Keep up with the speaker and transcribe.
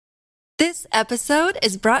This episode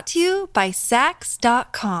is brought to you by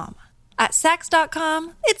Sax.com. At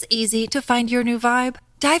Sax.com, it's easy to find your new vibe.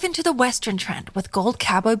 Dive into the Western trend with gold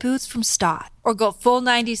cowboy boots from Stott, or go full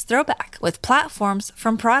 90s throwback with platforms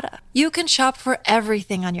from Prada. You can shop for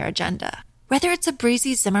everything on your agenda, whether it's a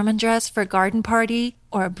breezy Zimmermann dress for a garden party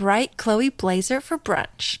or a bright Chloe blazer for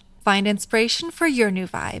brunch. Find inspiration for your new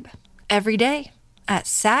vibe every day at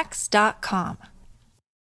Sax.com.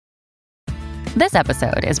 This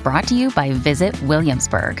episode is brought to you by Visit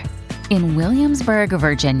Williamsburg. In Williamsburg,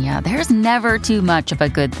 Virginia, there's never too much of a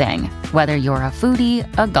good thing. Whether you're a foodie,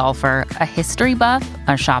 a golfer, a history buff,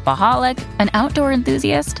 a shopaholic, an outdoor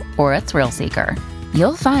enthusiast, or a thrill seeker,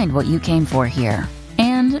 you'll find what you came for here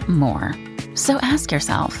and more. So ask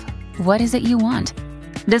yourself, what is it you want?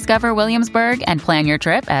 Discover Williamsburg and plan your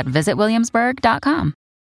trip at visitwilliamsburg.com.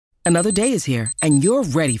 Another day is here, and you're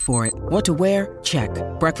ready for it. What to wear? Check.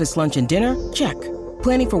 Breakfast, lunch, and dinner? Check.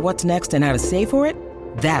 Planning for what's next and how to save for it?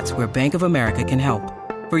 That's where Bank of America can help.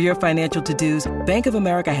 For your financial to-dos, Bank of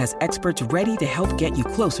America has experts ready to help get you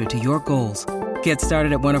closer to your goals. Get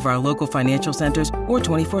started at one of our local financial centers or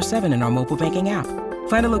 24/7 in our mobile banking app.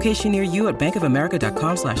 Find a location near you at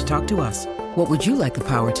bankofamerica.com/talktous. What would you like the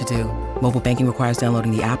power to do? Mobile banking requires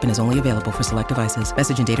downloading the app and is only available for select devices.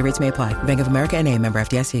 Message and data rates may apply. Bank of America N.A., member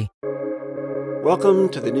FDIC. Welcome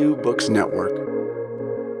to the New Books Network.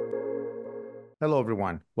 Hello,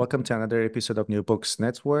 everyone. Welcome to another episode of New Books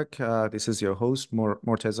Network. This is your host,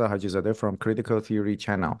 Morteza Hajizadeh from Critical Theory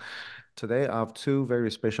Channel. Today, I have two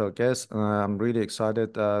very special guests. I'm really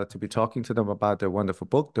excited to be talking to them about their wonderful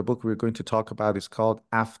book. The book we're going to talk about is called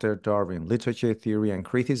After Darwin, Literature, Theory, and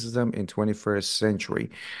Criticism in 21st Century,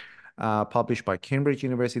 published by Cambridge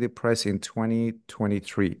University Press in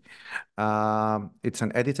 2023. It's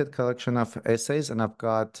an edited collection of essays, and I've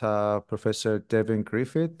got Professor Devin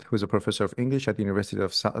Griffiths, who's a professor of English at the University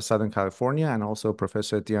of Southern California, and also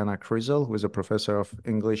Professor Deanna Kreisel, who is a professor of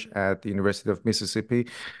English at the University of Mississippi,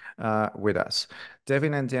 with us.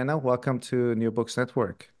 Devin and Deanna, welcome to New Books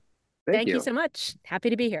Network. Thank you so much.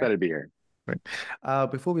 Happy to be here. Glad to be here.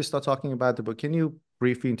 Right. Before we start talking about the book, can you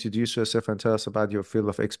briefly introduce yourself and tell us about your field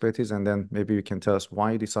of expertise, and then maybe you can tell us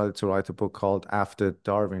why you decided to write a book called After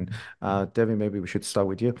Darwin. Devin, maybe we should start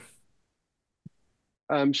with you.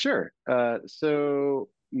 Sure. So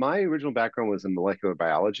my original background was in molecular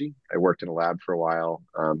biology. I worked in a lab for a while,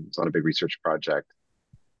 was on a big research project,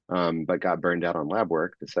 but got burned out on lab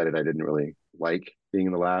work, decided I didn't really like being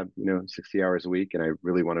in the lab, 60 hours a week, and I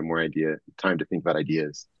really wanted more time to think about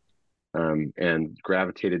ideas. And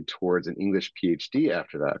gravitated towards an English PhD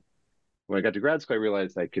after that. When I got to grad school, I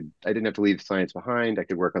realized I didn't have to leave science behind. I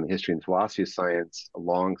could work on the history and philosophy of science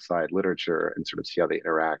alongside literature and sort of see how they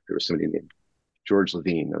interact. There was somebody named George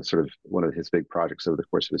Levine. That was sort of one of his big projects over the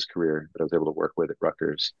course of his career that I was able to work with at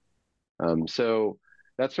Rutgers. So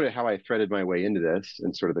that's sort of how I threaded my way into this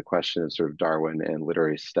and sort of the question of sort of Darwin and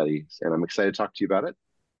literary studies. And I'm excited to talk to you about it.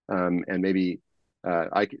 And maybe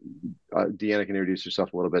Deanna can introduce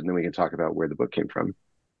herself a little bit, and then we can talk about where the book came from.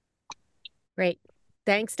 Great.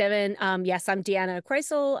 Thanks, Devin. Yes, I'm Deanna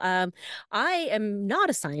Kreisel. I am not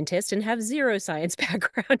a scientist and have zero science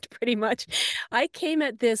background, pretty much. I came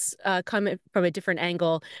at this comment from a different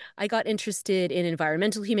angle. I got interested in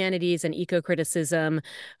environmental humanities and eco-criticism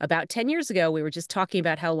about 10 years ago. We were just talking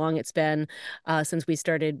about how long it's been since we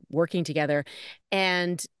started working together,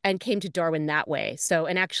 and came to Darwin that way.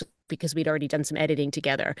 And actually, because we'd already done some editing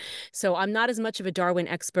together. So I'm not as much of a Darwin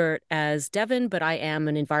expert as Devin, but I am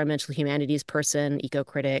an environmental humanities person,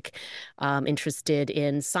 eco-critic, interested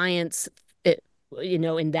in science,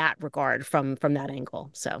 in that regard from that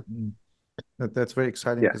angle. So that's very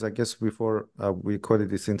exciting, because I guess before we recorded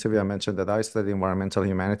this interview, I mentioned that I studied environmental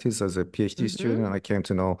humanities as a PhD student, and I came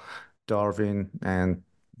to know Darwin and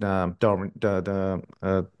the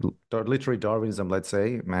literary Darwinism, let's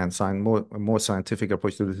say, more scientific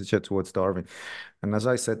approach to literature towards Darwin. And as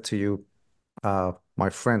I said to you, my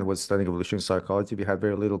friend was studying evolutionary psychology. We had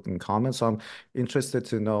very little in common. So I'm interested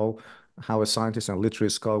to know how a scientist and literary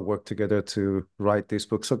scholar work together to write this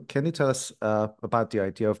book. So can you tell us about the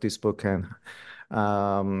idea of this book, and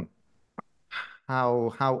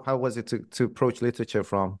how was it to approach literature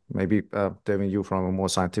from maybe Devin, you from a more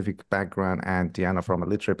scientific background, and Deanna from a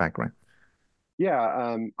literary background?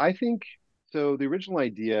 Yeah, I think so. The original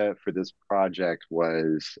idea for this project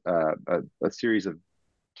was a series of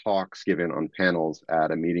talks given on panels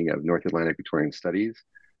at a meeting of North Atlantic Victorian Studies,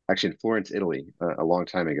 actually in Florence, Italy, a long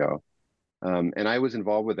time ago. And I was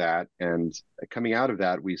involved with that. And coming out of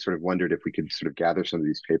that, we sort of wondered if we could sort of gather some of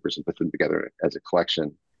these papers and put them together as a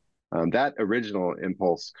collection. That original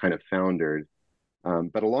impulse kind of foundered.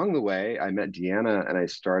 But along the way, I met Deanna and I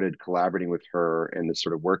started collaborating with her in this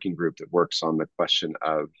sort of working group that works on the question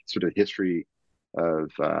of sort of history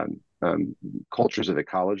of cultures of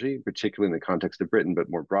ecology, particularly in the context of Britain, but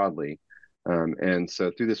more broadly. And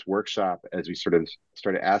so through this workshop, as we sort of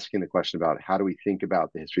started asking the question about how do we think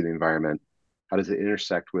about the history of the environment, how does it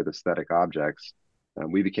intersect with aesthetic objects,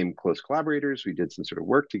 we became close collaborators. We did some sort of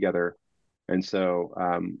work together. And so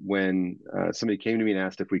when somebody came to me and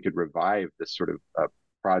asked if we could revive this sort of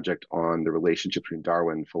project on the relationship between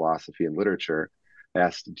Darwin, philosophy, and literature, I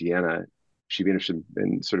asked Deanna if she'd be interested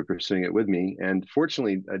in sort of pursuing it with me. And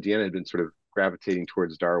fortunately, Deanna had been sort of gravitating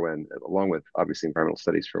towards Darwin, along with obviously environmental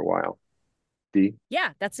studies for a while. Dee?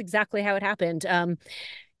 Yeah, that's exactly how it happened.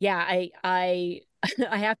 Yeah, I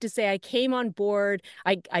I have to say I came on board.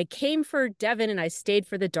 I came for Devin and I stayed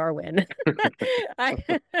for the Darwin. I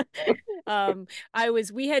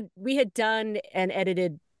we had done an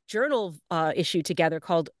edited journal issue together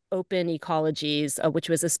called Open Ecologies, which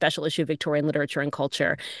was a special issue of Victorian Literature and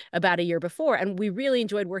Culture about a year before. And we really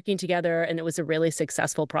enjoyed working together, and it was a really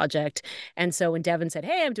successful project. And so when Devin said,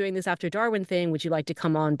 "Hey, I'm doing this After Darwin thing, would you like to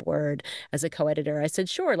come on board as a co-editor?" I said,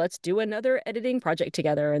 "Sure, let's do another editing project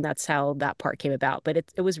together." And that's how that part came about. But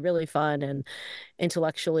it was really fun and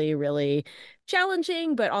intellectually really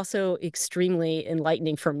challenging, but also extremely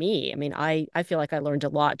enlightening for me. I mean, I feel like I learned a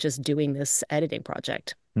lot just doing this editing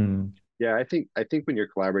project. Mm. Yeah, I think when you're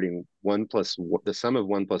collaborating, the sum of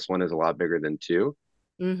 1 + 1 is a lot bigger than 2.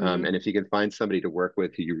 Mm-hmm. And if you can find somebody to work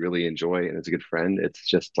with who you really enjoy and is a good friend, it's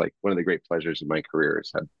just like one of the great pleasures of my career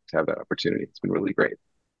is to have that opportunity. It's been really great.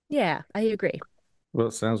 Yeah, I agree.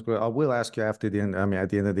 Well, sounds good. I will ask you after the end, I mean, at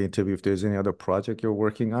the end of the interview, if there's any other project you're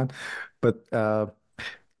working on. But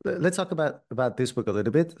let's talk about this book a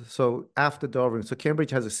little bit. So after Darwin, so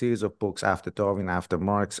Cambridge has a series of books after Darwin, after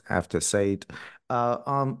Marx, after Said.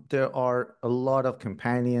 There are a lot of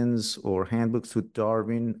companions or handbooks to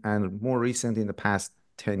Darwin, and more recent in the past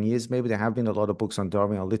 10 years, maybe there have been a lot of books on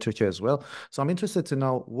Darwin and literature as well. So I'm interested to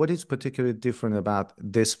know what is particularly different about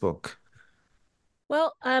this book.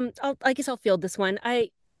 Well, I guess I'll field this one.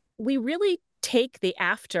 We really take the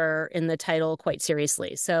after in the title quite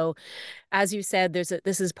seriously. So, as you said,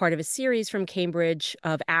 this is part of a series from Cambridge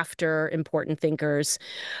of after important thinkers,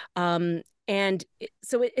 so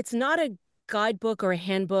it's not a guidebook or a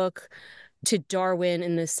handbook to Darwin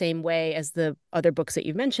in the same way as the other books that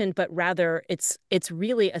you've mentioned, but rather it's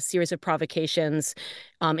really a series of provocations,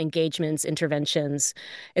 engagements, interventions.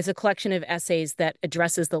 It's a collection of essays that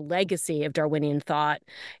addresses the legacy of Darwinian thought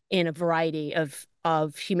in a variety of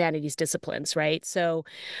humanities disciplines, right? So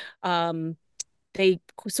they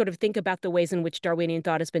sort of think about the ways in which Darwinian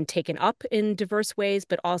thought has been taken up in diverse ways,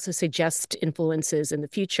 but also suggest influences in the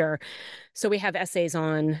future. So we have essays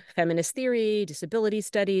on feminist theory, disability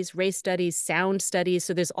studies, race studies, sound studies.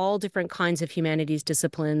 So there's all different kinds of humanities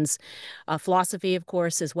disciplines, philosophy, of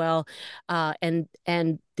course, as well. And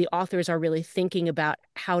the authors are really thinking about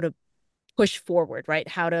how to push forward, right?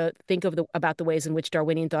 How to think about the ways in which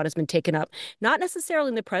Darwinian thought has been taken up, not necessarily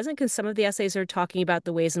in the present, because some of the essays are talking about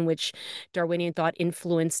the ways in which Darwinian thought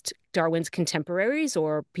influenced Darwin's contemporaries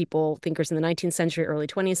or thinkers in the 19th century, early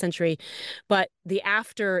 20th century. But the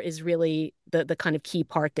after is really the kind of key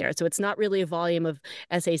part there. So it's not really a volume of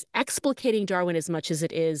essays explicating Darwin as much as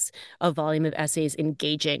it is a volume of essays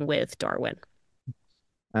engaging with Darwin.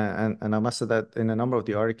 And I must say that in a number of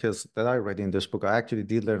the articles that I read in this book, I actually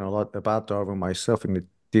did learn a lot about Darwin myself, and it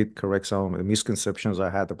did correct some of the misconceptions I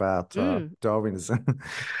had about Darwinism.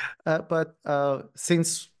 But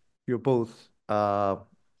since you're both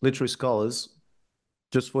literary scholars,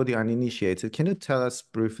 just for the uninitiated, can you tell us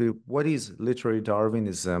briefly what is literary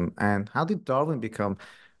Darwinism and how did Darwin become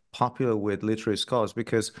popular with literary scholars?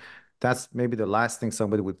 Because that's maybe the last thing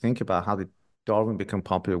somebody would think about. How did Darwin become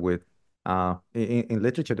popular with in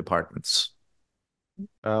literature departments?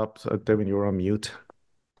 So Devin, you're on mute.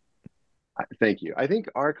 Thank you. I think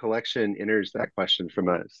our collection enters that question from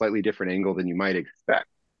a slightly different angle than you might expect.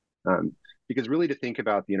 Because really to think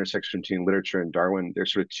about the intersection between literature and Darwin,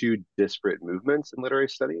 there's sort of two disparate movements in literary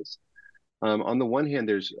studies. On the one hand,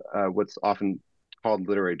 there's what's often called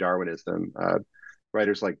literary Darwinism.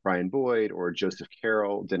 Writers like Brian Boyd or Joseph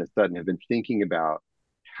Carroll, Dennis Dutton have been thinking about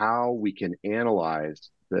how we can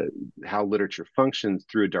analyze how literature functions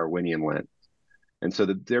through a Darwinian lens. And so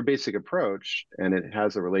their basic approach, and it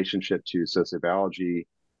has a relationship to sociobiology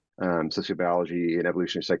and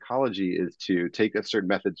evolutionary psychology, is to take certain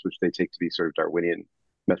methods which they take to be sort of Darwinian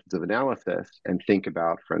methods of analysis and think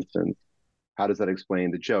about, for instance, how does that explain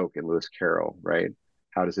the joke in Lewis Carroll, right?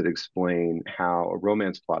 How does it explain how a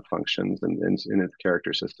romance plot functions in its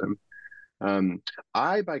character system?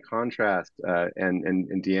 I, by contrast,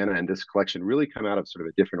 and Deanna and this collection really come out of sort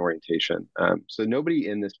of a different orientation. So nobody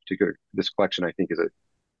in this collection, I think, is a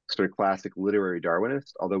sort of classic literary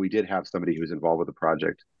Darwinist, although we did have somebody who was involved with the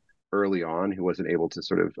project early on who wasn't able to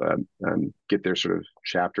sort of get their sort of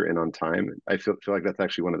chapter in on time. I feel like that's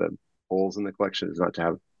actually one of the holes in the collection, is not to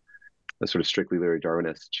have a sort of strictly literary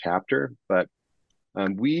Darwinist chapter. But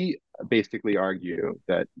we basically argue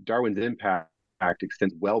that Darwin's impact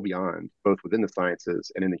extends well beyond, both within the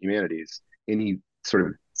sciences and in the humanities, any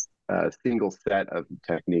sort of single set of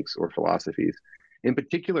techniques or philosophies. In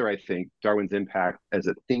particular, I think Darwin's impact as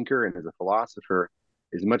a thinker and as a philosopher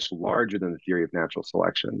is much larger than the theory of natural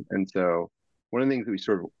selection. And so one of the things that we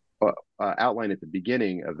sort of outline at the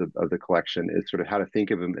beginning of the collection is sort of how to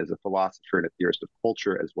think of him as a philosopher and a theorist of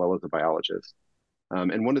culture, as well as a biologist.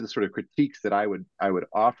 And one of the sort of critiques that I would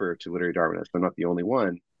offer to literary Darwinists, I'm not the only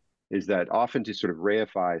one, is that often to sort of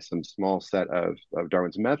reify some small set of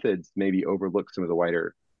Darwin's methods maybe overlook some of the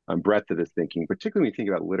wider breadth of his thinking, particularly when you think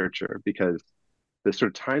about literature, because the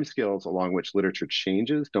sort of timescales along which literature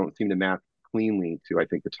changes don't seem to map cleanly to, I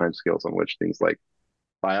think, the timescales on which things like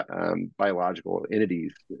biological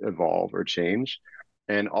entities evolve or change.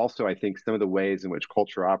 And also, I think some of the ways in which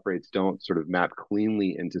culture operates don't sort of map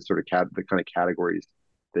cleanly into sort of the kind of categories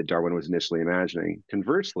that Darwin was initially imagining.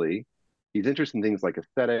 Conversely, he's interested in things like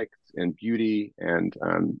aesthetics and beauty and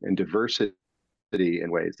diversity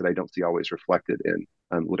in ways that I don't see always reflected in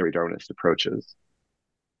literary Darwinist approaches.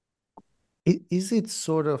 Is it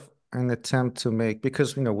sort of an attempt to make,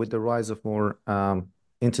 because, with the rise of more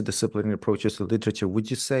interdisciplinary approaches to literature, would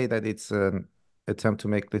you say that it's an attempt to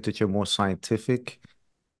make literature more scientific,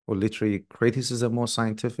 or literary criticism more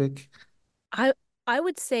scientific? I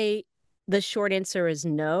would say the short answer is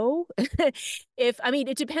no.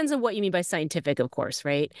 It depends on what you mean by scientific, of course,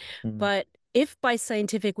 right? Mm-hmm. But if by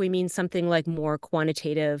scientific we mean something like more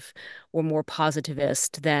quantitative or more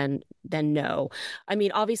positivist, then no. I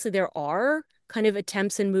mean, obviously there are kind of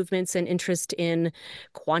attempts and movements and interest in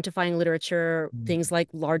quantifying literature, things like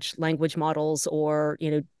large language models or,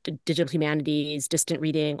 digital humanities, distant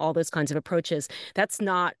reading, all those kinds of approaches. That's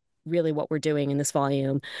not really what we're doing in this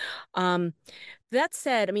volume. That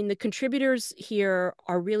said, I mean, the contributors here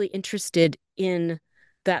are really interested in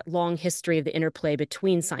that long history of the interplay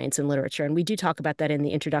between science and literature. And we do talk about that in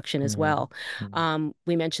the introduction as well.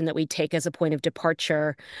 We mentioned that we take as a point of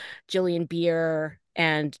departure Gillian Beer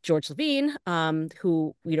and George Levine,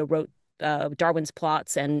 who wrote Darwin's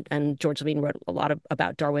plots, and George Levine wrote a lot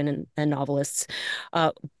about Darwin and novelists.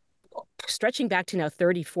 Stretching back to now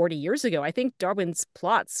 30, 40 years ago, I think Darwin's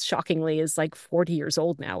plots, shockingly, is like 40 years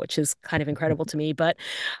old now, which is kind of incredible to me. But,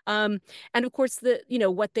 and of course,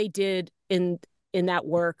 what they did in that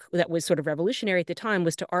work that was sort of revolutionary at the time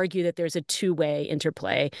was to argue that there's a two-way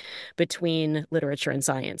interplay between literature and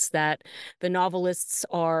science, that the novelists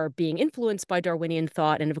are being influenced by Darwinian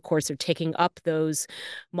thought, and of course are taking up those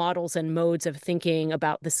models and modes of thinking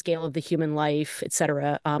about the scale of the human life, et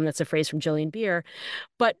cetera. That's a phrase from Gillian Beer.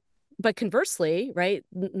 But conversely, right,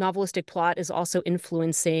 novelistic plot is also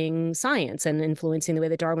influencing science and influencing the way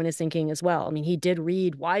that Darwin is thinking as well. I mean, he did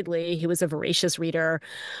read widely. He was a voracious reader,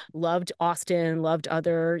 loved Austen, loved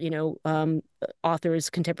other, authors,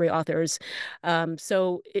 contemporary authors.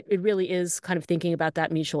 So it really is kind of thinking about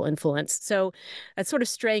that mutual influence. So that's sort of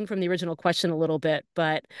straying from the original question a little bit,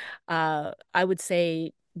 but I would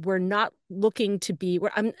say we're not looking to be,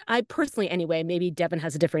 I personally anyway, maybe Devin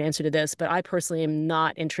has a different answer to this, but I personally am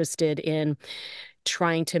not interested in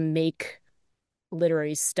trying to make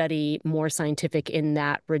literary study more scientific in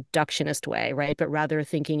that reductionist way, right? But rather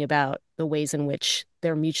thinking about the ways in which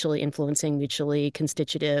they're mutually influencing, mutually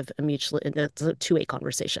constitutive, it's a two-way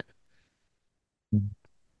conversation.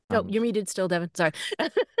 Oh, you're muted still, Devin. Sorry.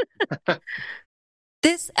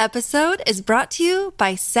 This episode is brought to you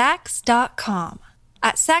by Saks.com.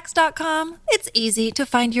 At Saks.com, it's easy to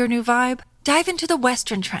find your new vibe. Dive into the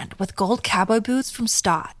Western trend with gold cowboy boots from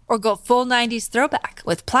Stott, or go full 90s throwback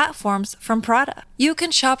with platforms from Prada. You can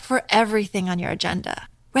shop for everything on your agenda,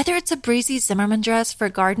 whether it's a breezy Zimmermann dress for a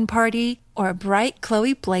garden party or a bright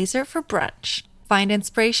Chloe blazer for brunch. Find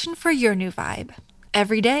inspiration for your new vibe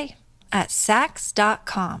every day at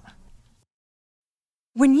Saks.com.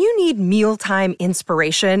 When you need mealtime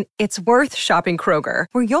inspiration, it's worth shopping Kroger,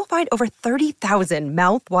 where you'll find over 30,000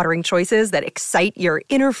 mouth-watering choices that excite your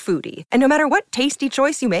inner foodie. And no matter what tasty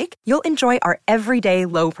choice you make, you'll enjoy our everyday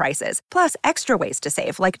low prices, plus extra ways to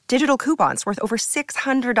save, like digital coupons worth over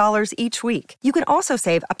 $600 each week. You can also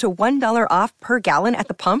save up to $1 off per gallon at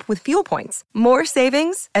the pump with fuel points. More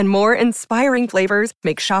savings and more inspiring flavors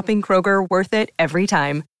make shopping Kroger worth it every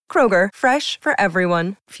time. Kroger, fresh for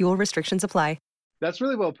everyone. Fuel restrictions apply. That's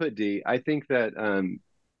really well put, Dee. I think that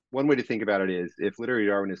one way to think about it is if literary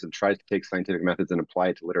Darwinism tries to take scientific methods and apply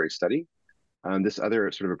it to literary study, this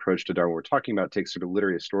other sort of approach to Darwin we're talking about takes sort of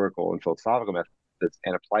literary historical and philosophical methods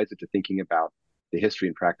and applies it to thinking about the history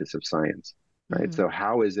and practice of science, right? Mm-hmm. So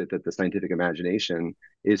how is it that the scientific imagination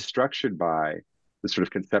is structured by the sort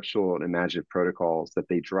of conceptual and imaginative protocols that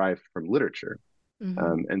they derive from literature?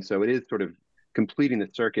 Mm-hmm. And so it is sort of completing the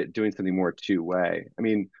circuit, doing something more two-way. I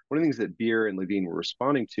mean, one of the things that Beer and Levine were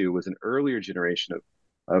responding to was an earlier generation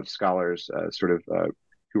of scholars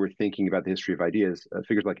who were thinking about the history of ideas,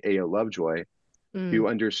 figures like A.O. Lovejoy,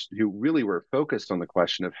 who really were focused on the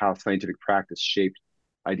question of how scientific practice shaped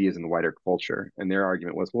ideas in the wider culture. And their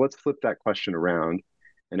argument was, well, let's flip that question around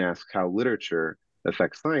and ask how literature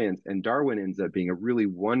affects science. And Darwin ends up being a really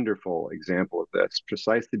wonderful example of this,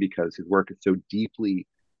 precisely because his work is so deeply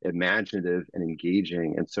imaginative and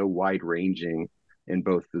engaging and so wide-ranging in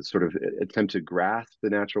both the sort of attempt to grasp the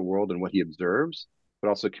natural world and what he observes, but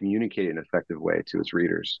also communicate in an effective way to his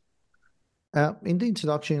readers. In the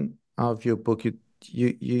introduction of your book,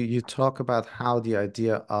 you talk about how the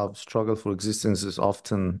idea of struggle for existence is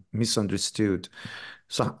often misunderstood.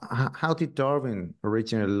 So how did Darwin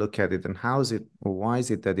originally look at it, and why is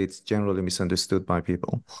it that it's generally misunderstood by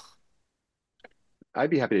people? I'd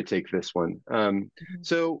be happy to take this one.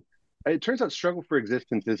 So it turns out struggle for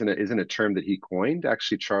existence isn't a term that he coined.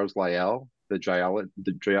 Actually, Charles Lyell, the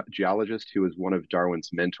geologist who was one of Darwin's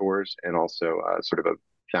mentors and also sort of a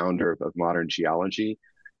founder of modern geology,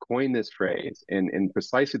 coined this phrase in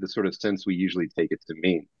precisely the sort of sense we usually take it to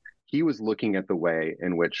mean. He was looking at the way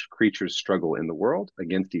in which creatures struggle in the world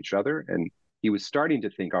against each other, and he was starting to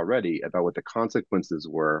think already about what the consequences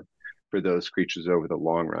were for those creatures over the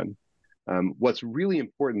long run. What's really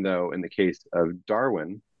important, though, in the case of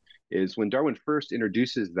Darwin, is when Darwin first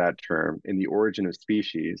introduces that term in The Origin of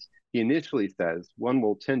Species, he initially says one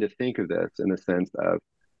will tend to think of this in the sense of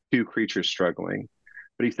two creatures struggling.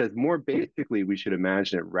 But he says more basically, we should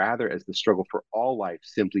imagine it rather as the struggle for all life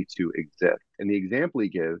simply to exist. And the example he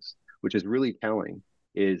gives, which is really telling,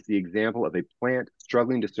 is the example of a plant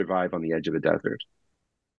struggling to survive on the edge of a desert.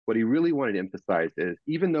 What he really wanted to emphasize is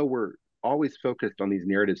even though we're always focused on these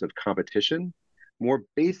narratives of competition, more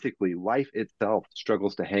basically, life itself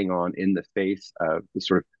struggles to hang on in the face of the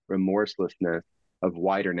sort of remorselessness of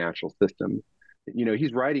wider natural systems. You know,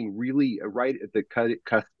 he's writing really right at the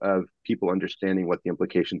cusp of people understanding what the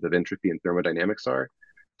implications of entropy and thermodynamics are,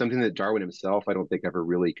 something that Darwin himself, I don't think, ever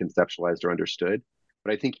really conceptualized or understood.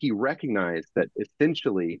 But I think he recognized that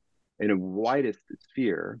essentially, in a widest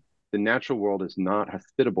sphere, the natural world is not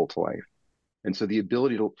hospitable to life. And so the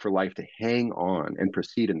ability for life to hang on and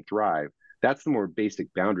proceed and thrive, that's the more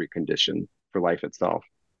basic boundary condition for life itself.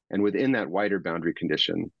 And within that wider boundary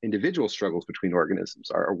condition, individual struggles between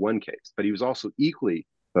organisms are one case. But he was also equally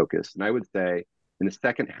focused, and I would say in the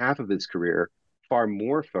second half of his career, far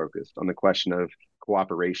more focused on the question of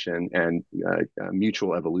cooperation and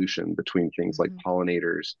mutual evolution between things like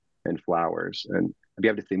pollinators and flowers. And I'd be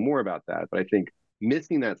able to say more about that, but I think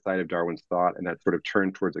missing that side of Darwin's thought and that sort of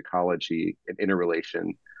turn towards ecology and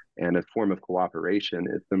interrelation and a form of cooperation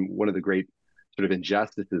is one of the great sort of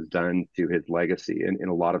injustices done to his legacy in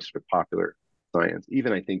a lot of sort of popular science,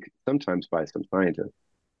 even I think sometimes by some scientists.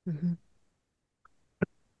 Mm-hmm.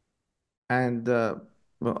 And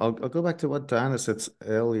well, I'll go back to what Deanna said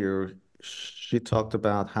earlier. She talked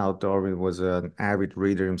about how Darwin was an avid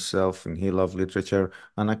reader himself and he loved literature.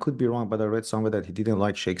 And I could be wrong, but I read somewhere that he didn't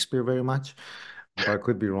like Shakespeare very much. But I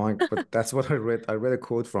could be wrong, but that's what I read. I read a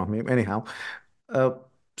quote from him. Anyhow,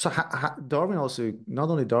 so Darwin also, not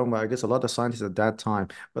only Darwin, but I guess a lot of scientists at that time,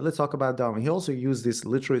 but let's talk about Darwin. He also used this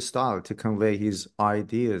literary style to convey his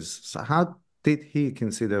ideas. So how did he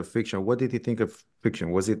consider fiction? What did he think of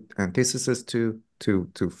fiction? Was it antithesis to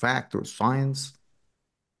fact or science?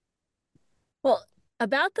 Well,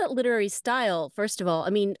 about that literary style, first of all, I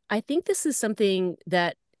mean, I think this is something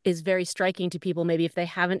that is very striking to people, maybe if they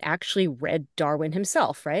haven't actually read Darwin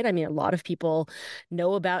himself, right? I mean, a lot of people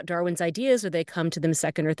know about Darwin's ideas or they come to them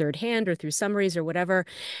second or third hand or through summaries or whatever.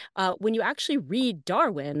 When you actually read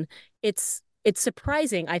Darwin, it's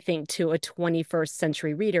surprising, I think, to a 21st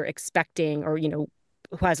century reader expecting or, who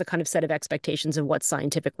has a kind of set of expectations of what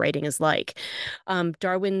scientific writing is like.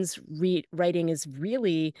 Darwin's writing is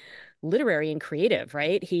really literary and creative,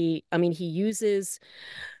 right? He uses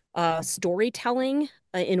storytelling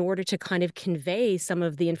in order to kind of convey some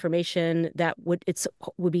of the information that would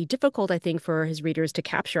be difficult, I think, for his readers to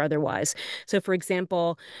capture otherwise. So, for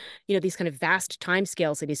example, these kind of vast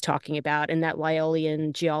timescales that he's talking about in that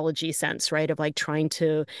Lyellian geology sense, right, of like trying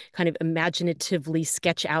to kind of imaginatively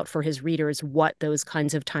sketch out for his readers what those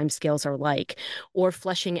kinds of timescales are like, or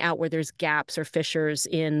fleshing out where there's gaps or fissures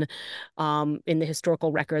in the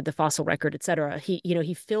historical record, the fossil record, et cetera.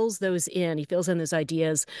 He fills those in. He fills in those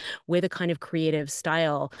ideas with a kind of creative style.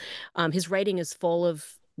 His writing is full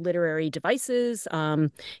of literary devices.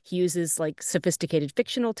 He uses like sophisticated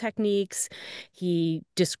fictional techniques. To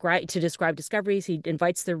describe discoveries, he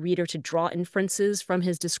invites the reader to draw inferences from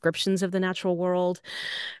his descriptions of the natural world,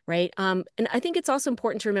 right? And I think it's also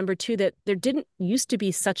important to remember too that there didn't used to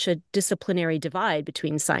be such a disciplinary divide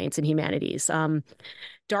between science and humanities.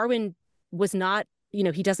 Darwin was not,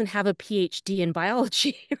 he doesn't have a PhD in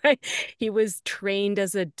biology, right? He was trained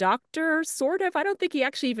as a doctor, sort of. I don't think he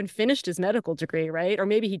actually even finished his medical degree, right? Or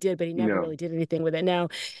maybe he did, but he never really did anything with it. No.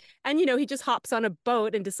 And, he just hops on a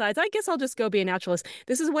boat and decides, I guess I'll just go be a naturalist.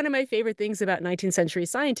 This is one of my favorite things about 19th century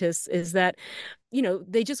scientists is that,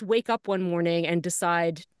 they just wake up one morning and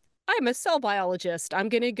decide, I'm a cell biologist. I'm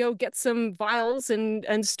going to go get some vials and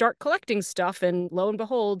start collecting stuff. And lo and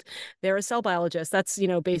behold, they're a cell biologist. That's,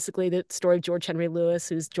 basically the story of George Henry Lewis,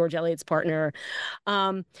 who's George Eliot's partner.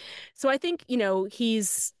 So I think,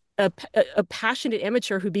 he's a passionate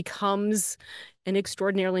amateur who becomes an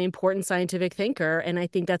extraordinarily important scientific thinker. And I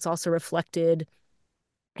think that's also reflected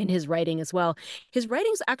in his writing as well. His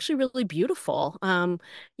writing's actually really beautiful.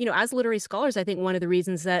 As literary scholars, I think one of the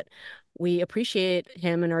reasons that we appreciate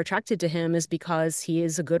him and are attracted to him is because he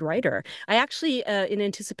is a good writer. I actually, in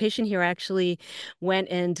anticipation here, I actually went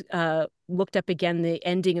and looked up again the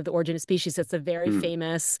ending of The Origin of Species. That's a very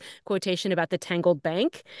famous quotation about the tangled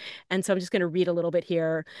bank. And so I'm just going to read a little bit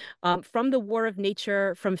here. From the war of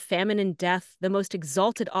nature, from famine and death, the most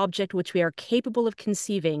exalted object which we are capable of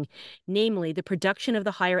conceiving, namely the production of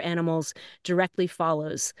the higher animals, directly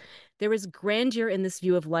follows. There is grandeur in this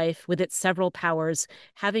view of life with its several powers,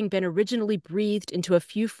 having been originally breathed into a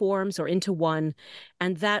few forms or into one,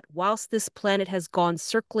 and that whilst this planet has gone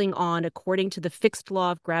circling on according to the fixed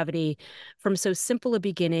law of gravity, from so simple a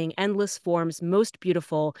beginning, endless forms most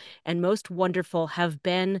beautiful and most wonderful have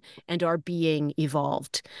been and are being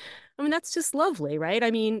evolved. I mean, that's just lovely, right? I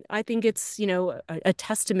mean, I think it's, a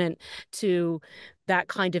testament to that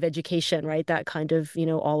kind of education, right? That kind of,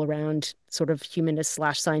 all around sort of humanist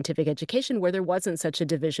 / scientific education where there wasn't such a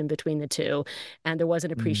division between the two and there was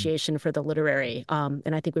an appreciation for the literary.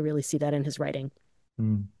 And I think we really see that in his writing.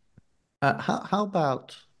 How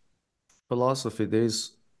about philosophy?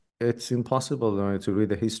 It's impossible to read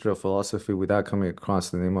the history of philosophy without coming across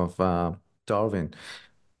the name of Darwin.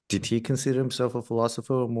 Did he consider himself a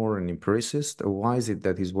philosopher or more an empiricist? Or why is it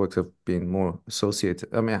that his works have been more associated,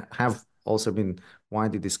 have also been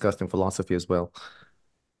widely discussed in philosophy as well?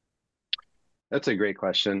 That's a great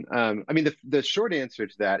question. The short answer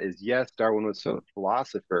to that is yes, Darwin was a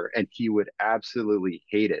philosopher, and he would absolutely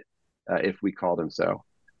hate it if we called him so.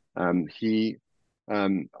 He,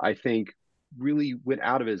 I think, really went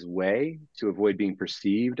out of his way to avoid being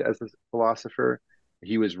perceived as a philosopher.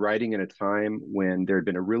 He was writing in a time when there had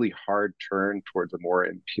been a really hard turn towards a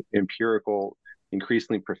more empirical,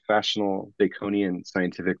 increasingly professional Baconian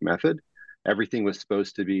scientific method. Everything was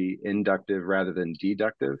supposed to be inductive rather than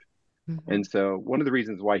deductive. And so one of the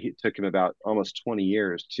reasons why it took him about almost 20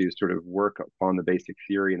 years to sort of work upon the basic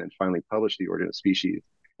theory and then finally publish The Origin of Species,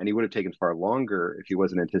 and he would have taken far longer if he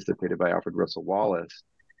wasn't anticipated by Alfred Russel Wallace,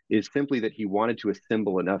 is simply that he wanted to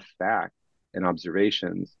assemble enough facts and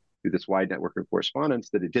observations through this wide network of correspondence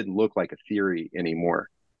that it didn't look like a theory anymore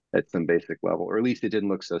at some basic level, or at least it didn't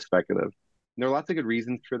look so speculative. And there are lots of good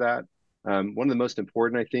reasons for that. One of the most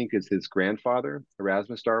important, I think, is his grandfather,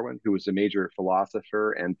 Erasmus Darwin, who was a major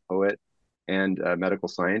philosopher and poet and medical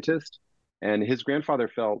scientist. And his grandfather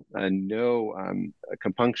felt no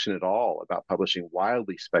compunction at all about publishing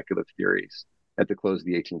wildly speculative theories at the close of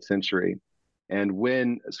the 18th century. And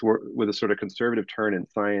with a sort of conservative turn in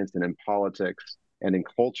science and in politics and in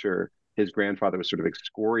culture, his grandfather was sort of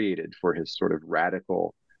excoriated for his sort of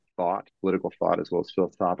radical thought, political thought, as well as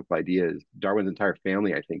philosophical ideas. Darwin's entire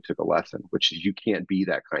family, I think, took a lesson, which is you can't be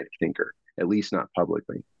that kind of thinker, at least not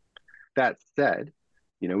publicly. That said,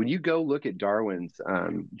 when you go look at Darwin's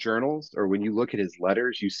journals, or when you look at his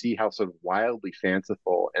letters, you see how sort of wildly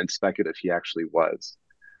fanciful and speculative he actually was.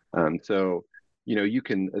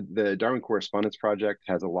 The Darwin Correspondence Project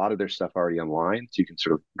has a lot of their stuff already online, so you can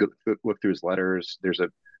sort of look through his letters. There's a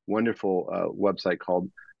wonderful website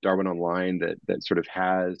called Darwin Online that sort of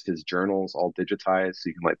has his journals all digitized, so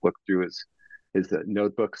you can look through his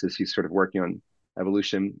notebooks as he's sort of working on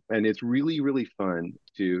evolution. And it's really, really fun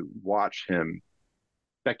to watch him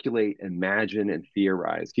speculate, imagine, and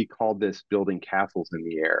theorize. He called this building castles in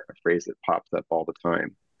the air, a phrase that pops up all the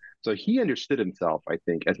time. So he understood himself, I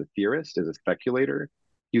think, as a theorist, as a speculator.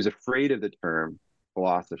 He was afraid of the term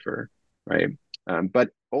philosopher, right?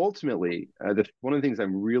 But ultimately, one of the things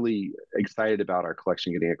I'm really excited about our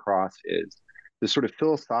collection getting across is the sort of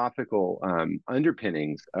philosophical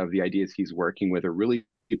underpinnings of the ideas he's working with are really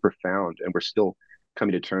profound, and we're still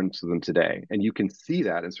coming to terms with them today. And you can see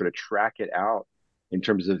that and sort of track it out in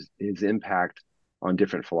terms of his impact on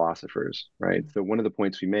different philosophers, right? So one of the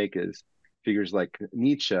points we make is figures like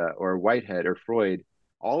Nietzsche or Whitehead or Freud,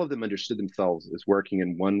 all of them understood themselves as working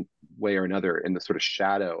in one way or another in the sort of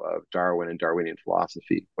shadow of Darwin and Darwinian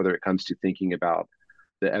philosophy, whether it comes to thinking about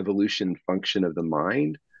the evolution function of the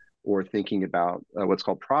mind or thinking about what's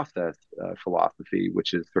called process philosophy,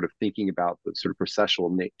 which is sort of thinking about the sort of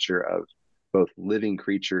processual nature of both living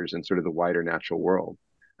creatures and sort of the wider natural world.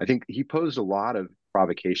 I think he posed a lot of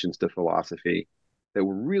provocations to philosophy that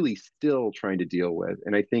we're really still trying to deal with.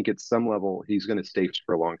 And I think at some level, he's going to stay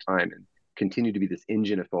for a long time and continue to be this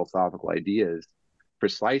engine of philosophical ideas,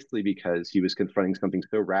 precisely because he was confronting something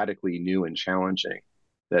so radically new and challenging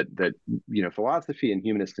that philosophy and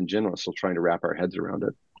humanists in general are still trying to wrap our heads around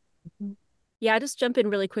it. Yeah, I'll just jump in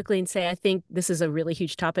really quickly and say I think this is a really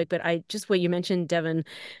huge topic, but what you mentioned, Devin,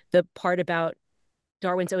 the part about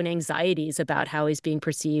Darwin's own anxieties about how he's being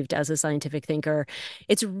perceived as a scientific thinker.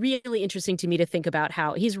 It's really interesting to me to think about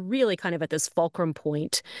how he's really kind of at this fulcrum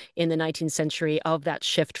point in the 19th century of that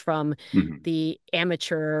shift from the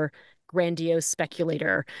amateur, grandiose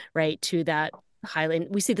speculator, right, to that highly,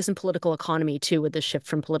 we see this in political economy too, with the shift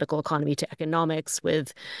from political economy to economics,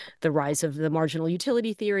 with the rise of the marginal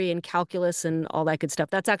utility theory and calculus and all that good stuff.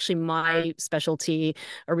 That's actually my specialty.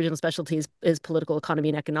 Original specialty is political economy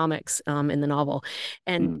and economics in the novel.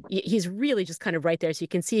 And he's really just kind of right there. So you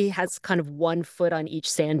can see he has kind of one foot on each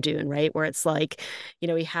sand dune, right? Where it's like,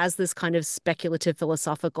 he has this kind of speculative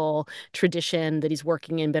philosophical tradition that he's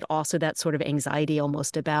working in, but also that sort of anxiety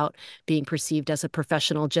almost about being perceived as a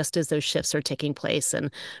professional, just as those shifts are taking place and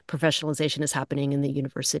professionalization is happening in the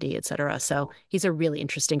university, et cetera. So he's a really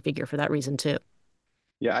interesting figure for that reason too.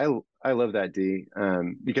 Yeah, I love that, Dee,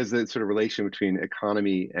 because the sort of relation between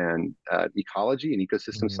economy and ecology and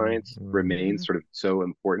ecosystem science remains sort of so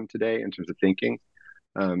important today in terms of thinking.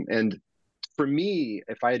 And for me,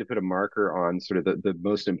 if I had to put a marker on sort of the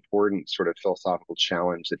most important sort of philosophical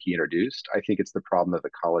challenge that he introduced, I think it's the problem of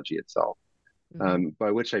ecology itself.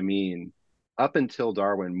 By which I mean, up until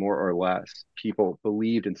Darwin, more or less, people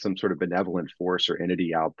believed in some sort of benevolent force or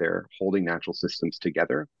entity out there holding natural systems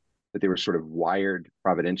together, that they were sort of wired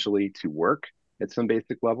providentially to work at some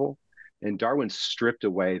basic level. And Darwin stripped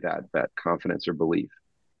away that confidence or belief.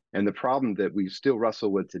 And the problem that we still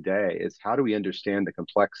wrestle with today is how do we understand the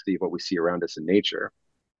complexity of what we see around us in nature?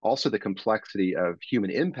 Also, the complexity of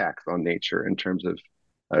human impacts on nature in terms of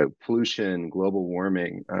pollution, global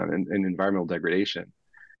warming, and environmental degradation.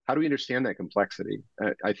 How do we understand that complexity?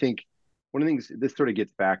 I think one of the things, this sort of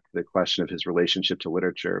gets back to the question of his relationship to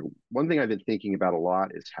literature. One thing I've been thinking about a lot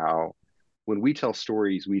is how when we tell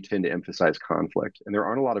stories, we tend to emphasize conflict. And there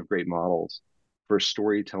aren't a lot of great models for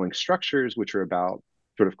storytelling structures which are about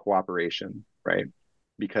sort of cooperation, right?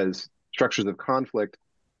 Because structures of conflict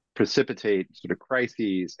precipitate sort of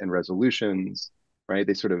crises and resolutions, right?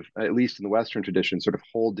 They sort of, at least in the Western tradition, sort of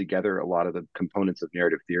hold together a lot of the components of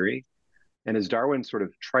narrative theory. And as Darwin sort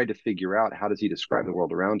of tried to figure out how does he describe the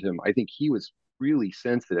world around him, I think he was really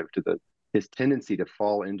sensitive to his tendency to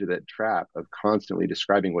fall into that trap of constantly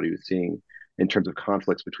describing what he was seeing in terms of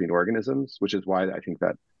conflicts between organisms, which is why I think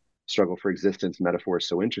that struggle for existence metaphor is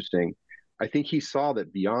so interesting. I think he saw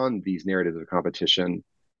that beyond these narratives of competition,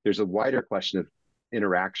 there's a wider question of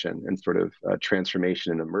interaction and sort of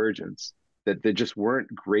transformation and emergence that there just weren't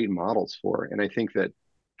great models for. And I think that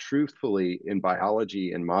truthfully, in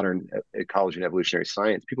biology and modern ecology and evolutionary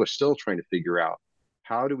science, people are still trying to figure out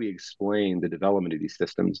how do we explain the development of these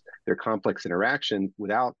systems, their complex interactions,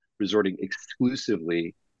 without resorting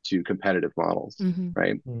exclusively to competitive models,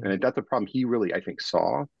 right? And that's a problem he really, I think,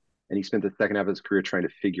 saw, and he spent the second half of his career trying to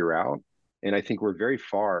figure out. And I think we're very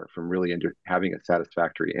far from really having a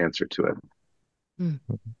satisfactory answer to it.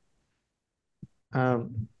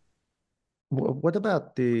 What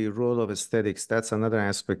about the role of aesthetics? That's another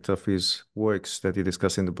aspect of his works that you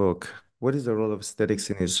discuss in the book. What is the role of aesthetics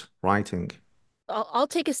in his writing? I'll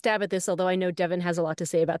take a stab at this, although I know Devin has a lot to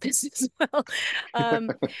say about this as well.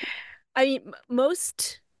 I mean,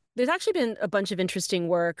 most There's actually been a bunch of interesting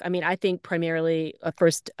work. I mean, I think primarily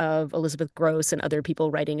first of Elizabeth Gross and other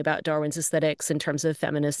people writing about Darwin's aesthetics in terms of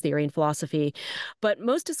feminist theory and philosophy. But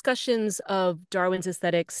most discussions of Darwin's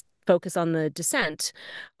aesthetics focus on the descent,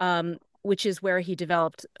 which is where he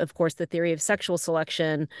developed, of course, the theory of sexual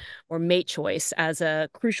selection or mate choice as a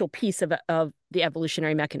crucial piece of the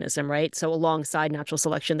evolutionary mechanism, right? So alongside natural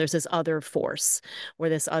selection, there's this other force or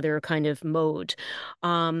this other kind of mode.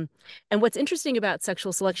 And what's interesting about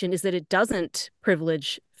sexual selection is that it doesn't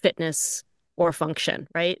privilege fitness or function,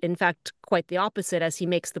 right? In fact, quite the opposite, as he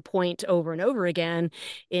makes the point over and over again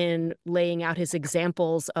in laying out his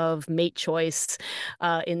examples of mate choice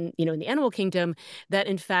in the animal kingdom, that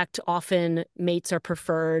in fact often mates are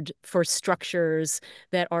preferred for structures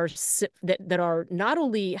that are not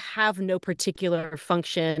only have no particular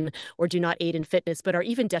function or do not aid in fitness, but are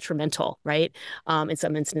even detrimental, right? In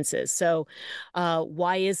some instances. So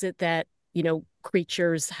why is it that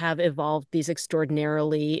creatures have evolved these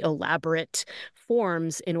extraordinarily elaborate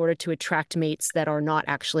forms in order to attract mates that are not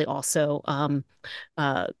actually also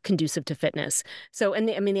conducive to fitness? So, and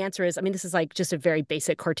the answer is, this is like just a very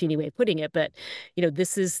basic cartoony way of putting it, but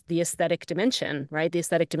this is the aesthetic dimension, right? The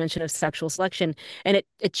aesthetic dimension of sexual selection, and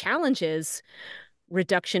it challenges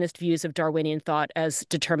reductionist views of Darwinian thought as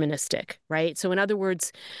deterministic, right? So, in other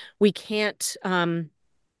words, we can't.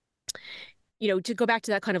 To go back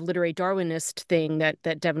to that kind of literary Darwinist thing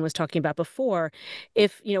that Devin was talking about before,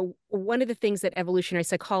 if, one of the things that evolutionary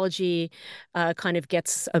psychology kind of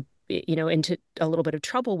gets into a little bit of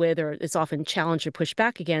trouble with, or is often challenged or pushed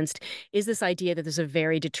back against, is this idea that there's a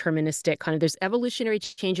very deterministic there's evolutionary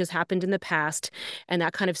changes happened in the past, and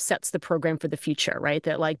that kind of sets the program for the future, right?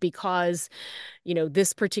 That because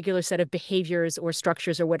this particular set of behaviors or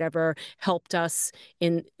structures or whatever helped us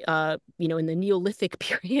in in the Neolithic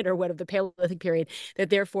period or whatever, the Paleolithic period, that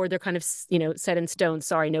therefore they're kind of set in stone.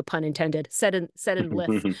 Sorry, no pun intended. Set in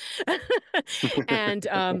lith, and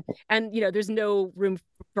there's no room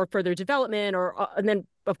for further development, and then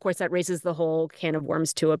of course that raises the whole can of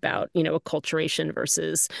worms too about acculturation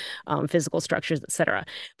versus physical structures, etc.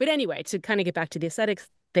 But anyway, to kind of get back to the aesthetics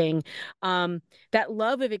thing, that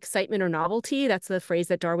love of excitement or novelty, that's the phrase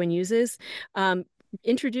that Darwin uses,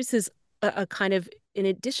 introduces a kind of, in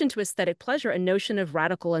addition to aesthetic pleasure, a notion of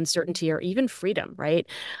radical uncertainty or even freedom, right?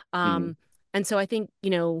 And so I think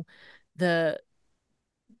there's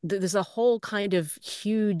a whole kind of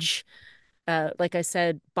huge like I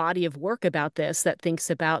said, body of work about this that thinks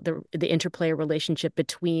about the interplay relationship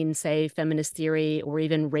between, say, feminist theory or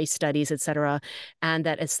even race studies, et cetera, and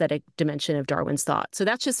that aesthetic dimension of Darwin's thought. So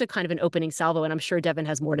that's just a kind of an opening salvo, and I'm sure Devin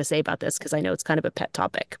has more to say about this because I know it's kind of a pet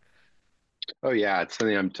topic. Oh, yeah, it's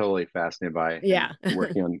something I'm totally fascinated by and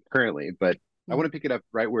working on currently. But I want to pick it up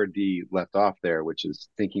right where Dee left off there, which is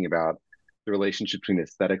thinking about the relationship between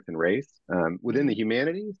aesthetics and race. Within the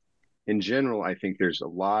humanities, in general, I think there's a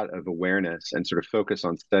lot of awareness and sort of focus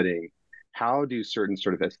on studying how do certain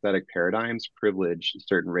sort of aesthetic paradigms privilege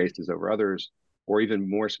certain races over others, or even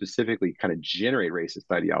more specifically, kind of generate racist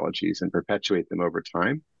ideologies and perpetuate them over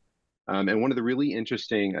time. And one of the really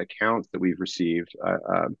interesting accounts that we've received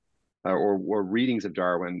or readings of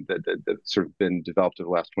Darwin that sort of been developed over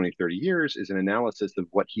the last 20, 30 years is an analysis of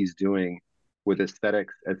what he's doing with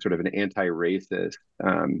aesthetics as sort of an anti-racist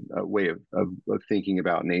way of thinking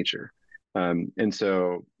about nature. And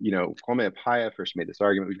so, Kwame Appiah first made this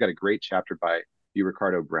argument. We've got a great chapter by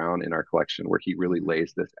Ricardo Brown in our collection where he really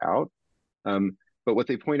lays this out. But what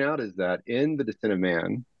they point out is that in The Descent of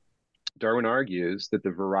Man, Darwin argues that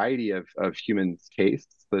the variety of humans'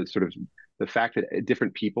 tastes, the fact that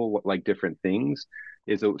different people like different things,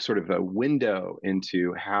 is a sort of a window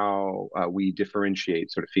into how we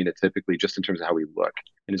differentiate sort of phenotypically just in terms of how we look.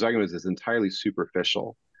 And his argument is entirely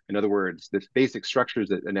superficial. In other words, the basic structures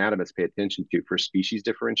that anatomists pay attention to for species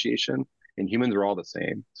differentiation, and humans are all the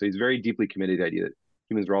same. So he's very deeply committed to the idea that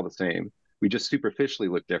humans are all the same. We just superficially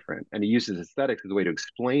look different. And he uses aesthetics as a way to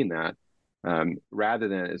explain that rather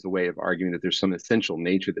than as a way of arguing that there's some essential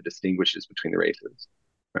nature that distinguishes between the races,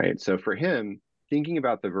 right? So for him, thinking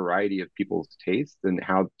about the variety of people's tastes and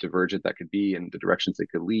how divergent that could be and the directions it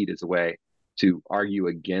could lead is a way to argue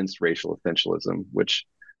against racial essentialism, which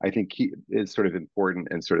I think is sort of important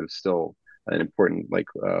and sort of still an important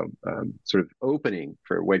sort of opening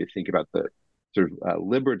for a way to think about the sort of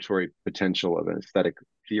liberatory potential of an aesthetic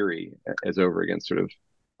theory as over against sort of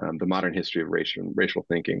the modern history of racial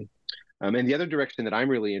thinking. And the other direction that I'm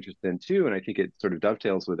really interested in too, and I think it sort of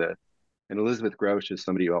dovetails with it, and Elizabeth Gross is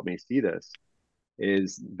somebody who helped me see this,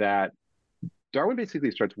 is that Darwin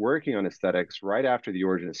basically starts working on aesthetics right after The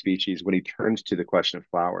Origin of Species when he turns to the question of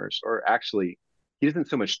flowers, or actually he doesn't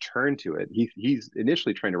so much turn to it. He's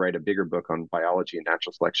initially trying to write a bigger book on biology and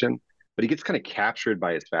natural selection, but he gets kind of captured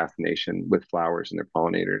by his fascination with flowers and their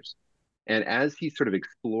pollinators. And as he sort of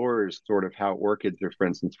explores sort of how orchids are, for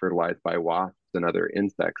instance, fertilized by wasps and other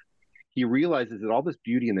insects, he realizes that all this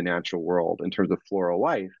beauty in the natural world in terms of floral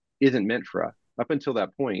life isn't meant for us. Up until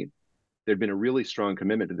that point, there'd been a really strong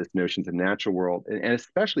commitment to this notion of the natural world, and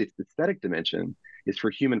especially its aesthetic dimension is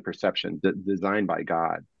for human perception, designed by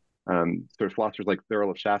God. Sort of philosophers like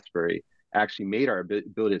Thurl of Shaftesbury actually made our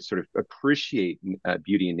ability to sort of appreciate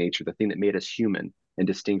beauty in nature, the thing that made us human and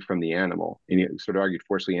distinct from the animal. And he sort of argued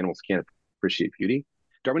forcefully animals can't appreciate beauty.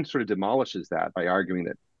 Darwin sort of demolishes that by arguing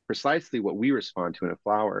that precisely what we respond to in a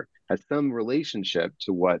flower has some relationship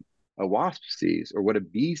to what a wasp sees or what a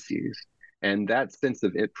bee sees. And that sense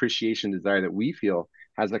of appreciation, desire that we feel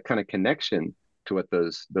has a kind of connection to what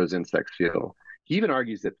those insects feel. He even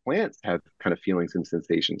argues that plants have kind of feelings and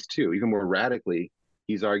sensations too. Even more radically,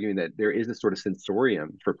 he's arguing that there is a sort of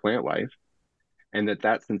sensorium for plant life, and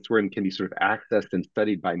that sensorium can be sort of accessed and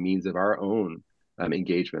studied by means of our own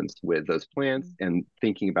engagements with those plants and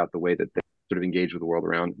thinking about the way that they sort of engage with the world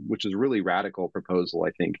around, which is a really radical proposal,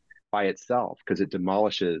 I think, by itself, because it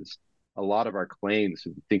demolishes a lot of our claims to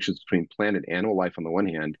distinctions between plant and animal life on the one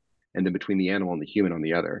hand, and then between the animal and the human on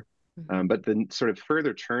the other. But the sort of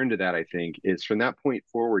further turn to that, I think, is from that point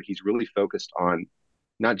forward, he's really focused on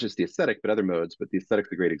not just the aesthetic, but other modes, but the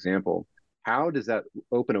aesthetic's a great example. How does that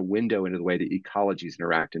open a window into the way that ecologies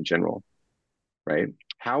interact in general, right?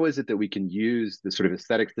 How is it that we can use the sort of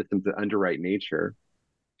aesthetic systems that underwrite nature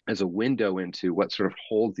as a window into what sort of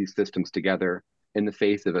holds these systems together in the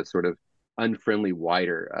face of a sort of unfriendly,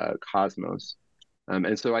 wider cosmos?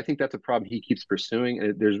 And so I think that's a problem he keeps pursuing.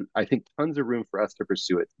 And there's, I think, tons of room for us to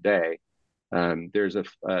pursue it today. There's an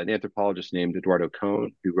anthropologist named Eduardo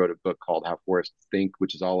Cohn who wrote a book called How Forests Think,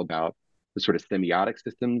 which is all about the sort of semiotic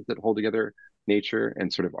systems that hold together nature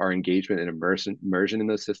and sort of our engagement and immersion in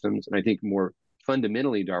those systems. And I think more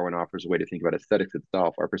fundamentally, Darwin offers a way to think about aesthetics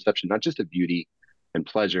itself, our perception, not just of beauty and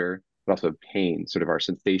pleasure, but also of pain, sort of our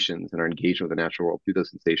sensations and our engagement with the natural world through those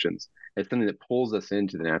sensations, as something that pulls us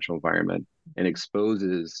into the natural environment and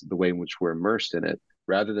exposes the way in which we're immersed in it,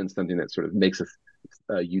 rather than something that sort of makes us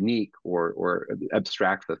unique or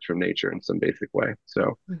abstracts us from nature in some basic way.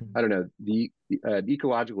 So I don't know, the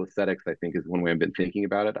ecological aesthetics, I think, is one way I've been thinking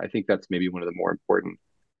about it. I think that's maybe one of the more important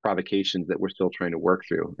provocations that we're still trying to work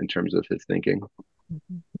through in terms of his thinking.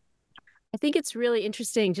 I think it's really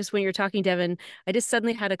interesting. Just when you're talking, Devin, I just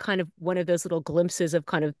suddenly had a kind of one of those little glimpses of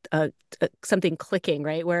kind of something clicking,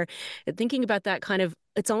 right? Where thinking about that kind of,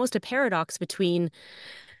 it's almost a paradox between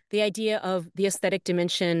the idea of the aesthetic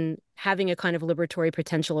dimension having a kind of liberatory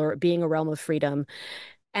potential or being a realm of freedom,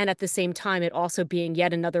 and at the same time, it also being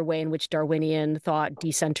yet another way in which Darwinian thought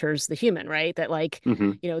decenters the human, right? That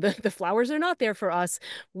you know, the flowers are not there for us.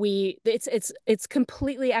 It's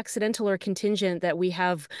completely accidental or contingent that we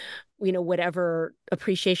have, you know, whatever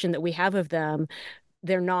appreciation that we have of them.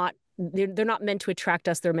 They're not meant to attract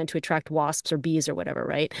us. They're meant to attract wasps or bees or whatever,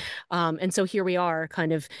 right? And so here we are,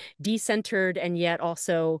 kind of decentered and yet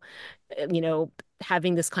also, you know,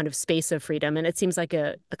 having this kind of space of freedom. And it seems like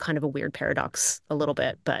a kind of a weird paradox a little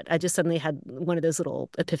bit, but I just suddenly had one of those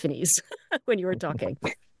little epiphanies when you were talking.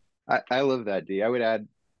 I love that, Dee. I'd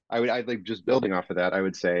like, just building off of that, I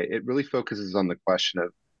would say it really focuses on the question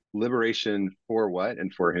of liberation for what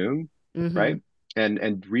and for whom, right? And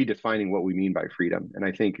redefining what we mean by freedom. And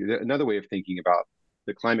I think another way of thinking about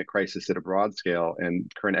the climate crisis at a broad scale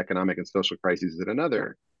and current economic and social crises at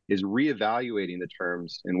another is reevaluating the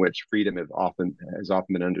terms in which freedom has often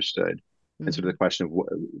been understood, and sort of the question of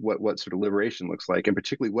what sort of liberation looks like, and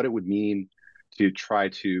particularly what it would mean to try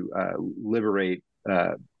to liberate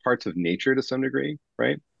parts of nature to some degree,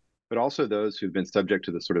 right? But also those who've been subject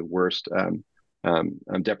to the sort of worst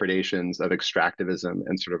depredations of extractivism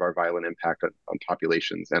and sort of our violent impact on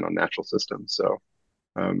populations and on natural systems. So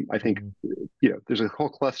I think, you know, there's a whole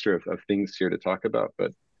cluster of things here to talk about,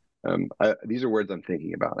 but these are words I'm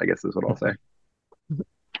thinking about, I guess is what I'll say.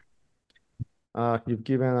 You've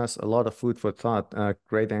given us a lot of food for thought,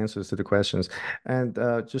 great answers to the questions. And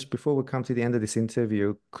just before we come to the end of this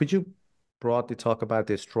interview, could you broadly talk about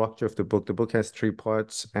the structure of the book? The book has 3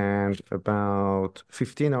 parts and about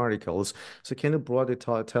 15 articles. So can you broadly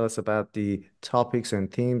tell us about the topics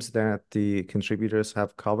and themes that the contributors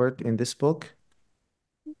have covered in this book?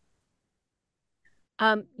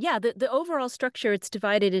 Yeah, the overall structure, it's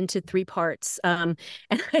divided into 3 parts. And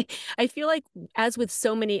I feel like, as with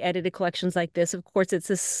so many edited collections like this, of course, it's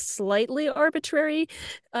a slightly arbitrary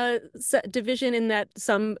division in that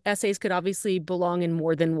some essays could obviously belong in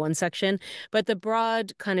more than one section. But the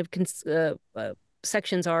broad kind of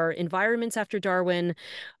sections are environments after Darwin,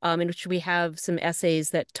 in which we have some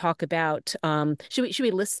essays that talk about. Should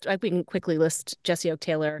we list? We can quickly list Jesse Oak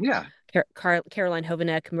Taylor. Yeah. Caroline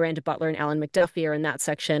Hovanek, Miranda Butler, and Alan McDuffie are in that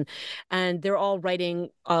section, and they're all writing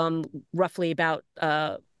roughly about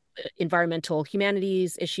environmental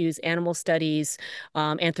humanities issues, animal studies,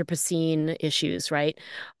 Anthropocene issues, right?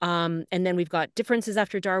 And then we've got differences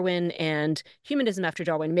after Darwin and humanism after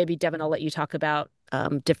Darwin. Maybe, Devin, I'll let you talk about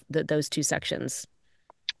those two sections.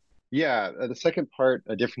 Yeah, the second part,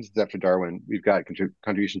 differences after Darwin, we've got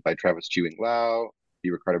contributions by Travis Chewing Lau, B.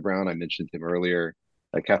 Ricardo Brown, I mentioned him earlier,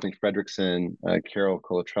 Kathleen Fredrickson, Carol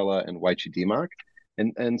Colatrella, and Waichi Dimak.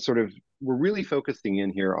 And sort of, we're really focusing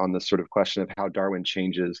in here on the sort of question of how Darwin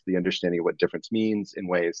changes the understanding of what difference means in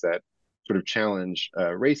ways that sort of challenge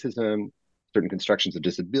racism, certain constructions of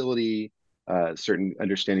disability, certain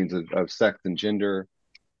understandings of sex and gender,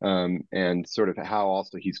 and sort of how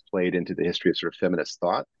also he's played into the history of sort of feminist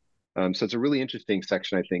thought. So it's a really interesting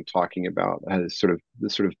section, I think, talking about the sort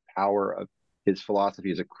of power of his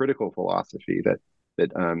philosophy as a critical philosophy that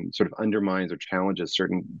sort of undermines or challenges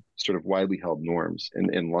certain sort of widely held norms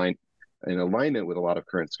in alignment with a lot of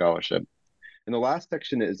current scholarship. And the last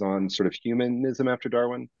section is on sort of humanism after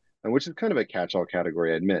Darwin, which is kind of a catch-all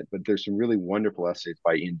category, I admit, but there's some really wonderful essays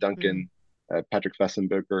by Ian Duncan, Patrick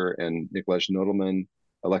Fessenberger, and Nicholas Nodelman,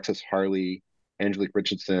 Alexis Harley, Angelique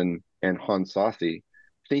Richardson, and Hans Saucy,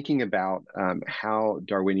 thinking about how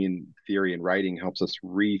Darwinian theory and writing helps us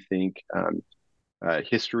rethink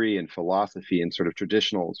history and philosophy and sort of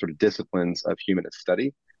traditional sort of disciplines of humanist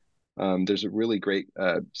study. There's a really great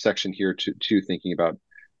section here too, thinking about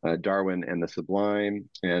Darwin and the sublime,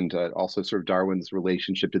 and also sort of Darwin's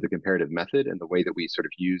relationship to the comparative method and the way that we sort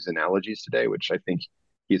of use analogies today, which I think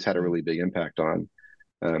he's had a really big impact on.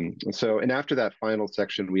 And after that final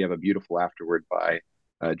section, we have a beautiful afterword by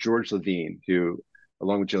George Levine, who,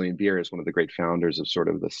 along with Gillian Beer, is one of the great founders of sort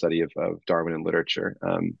of the study of Darwin in literature.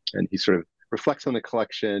 And he sort of reflects on the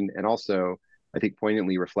collection, and also, I think,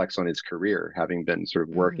 poignantly reflects on his career, having been sort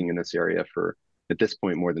of working in this area for, at this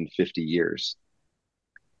point, more than 50 years.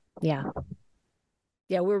 Yeah.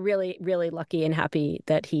 Yeah, we're really, really lucky and happy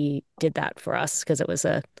that he did that for us, because it was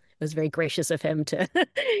very gracious of him to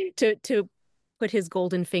to put his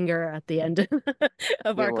golden finger at the end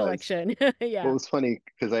of our collection. Yeah. Well, it was funny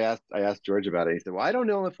because I asked George about it. He said, "Well, I don't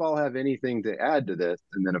know if I'll have anything to add to this."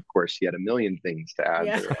 And then, of course, he had a million things to add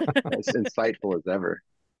that are as insightful as ever.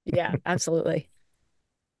 Yeah, absolutely.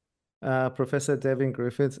 Professor Devin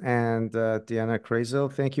Griffiths and Deanna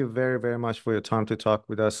Kreisel, thank you very, very much for your time to talk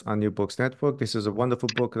with us on New Books Network. This is a wonderful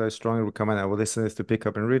book that I strongly recommend our listeners to pick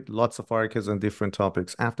up and read. Lots of articles on different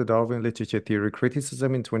topics. After Darwin, Literature Theory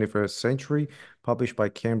Criticism in 21st Century, published by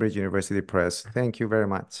Cambridge University Press. Thank you very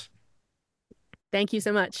much. Thank you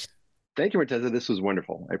so much. Thank you, Morteza. This was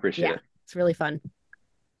wonderful. I appreciate it. It's really fun.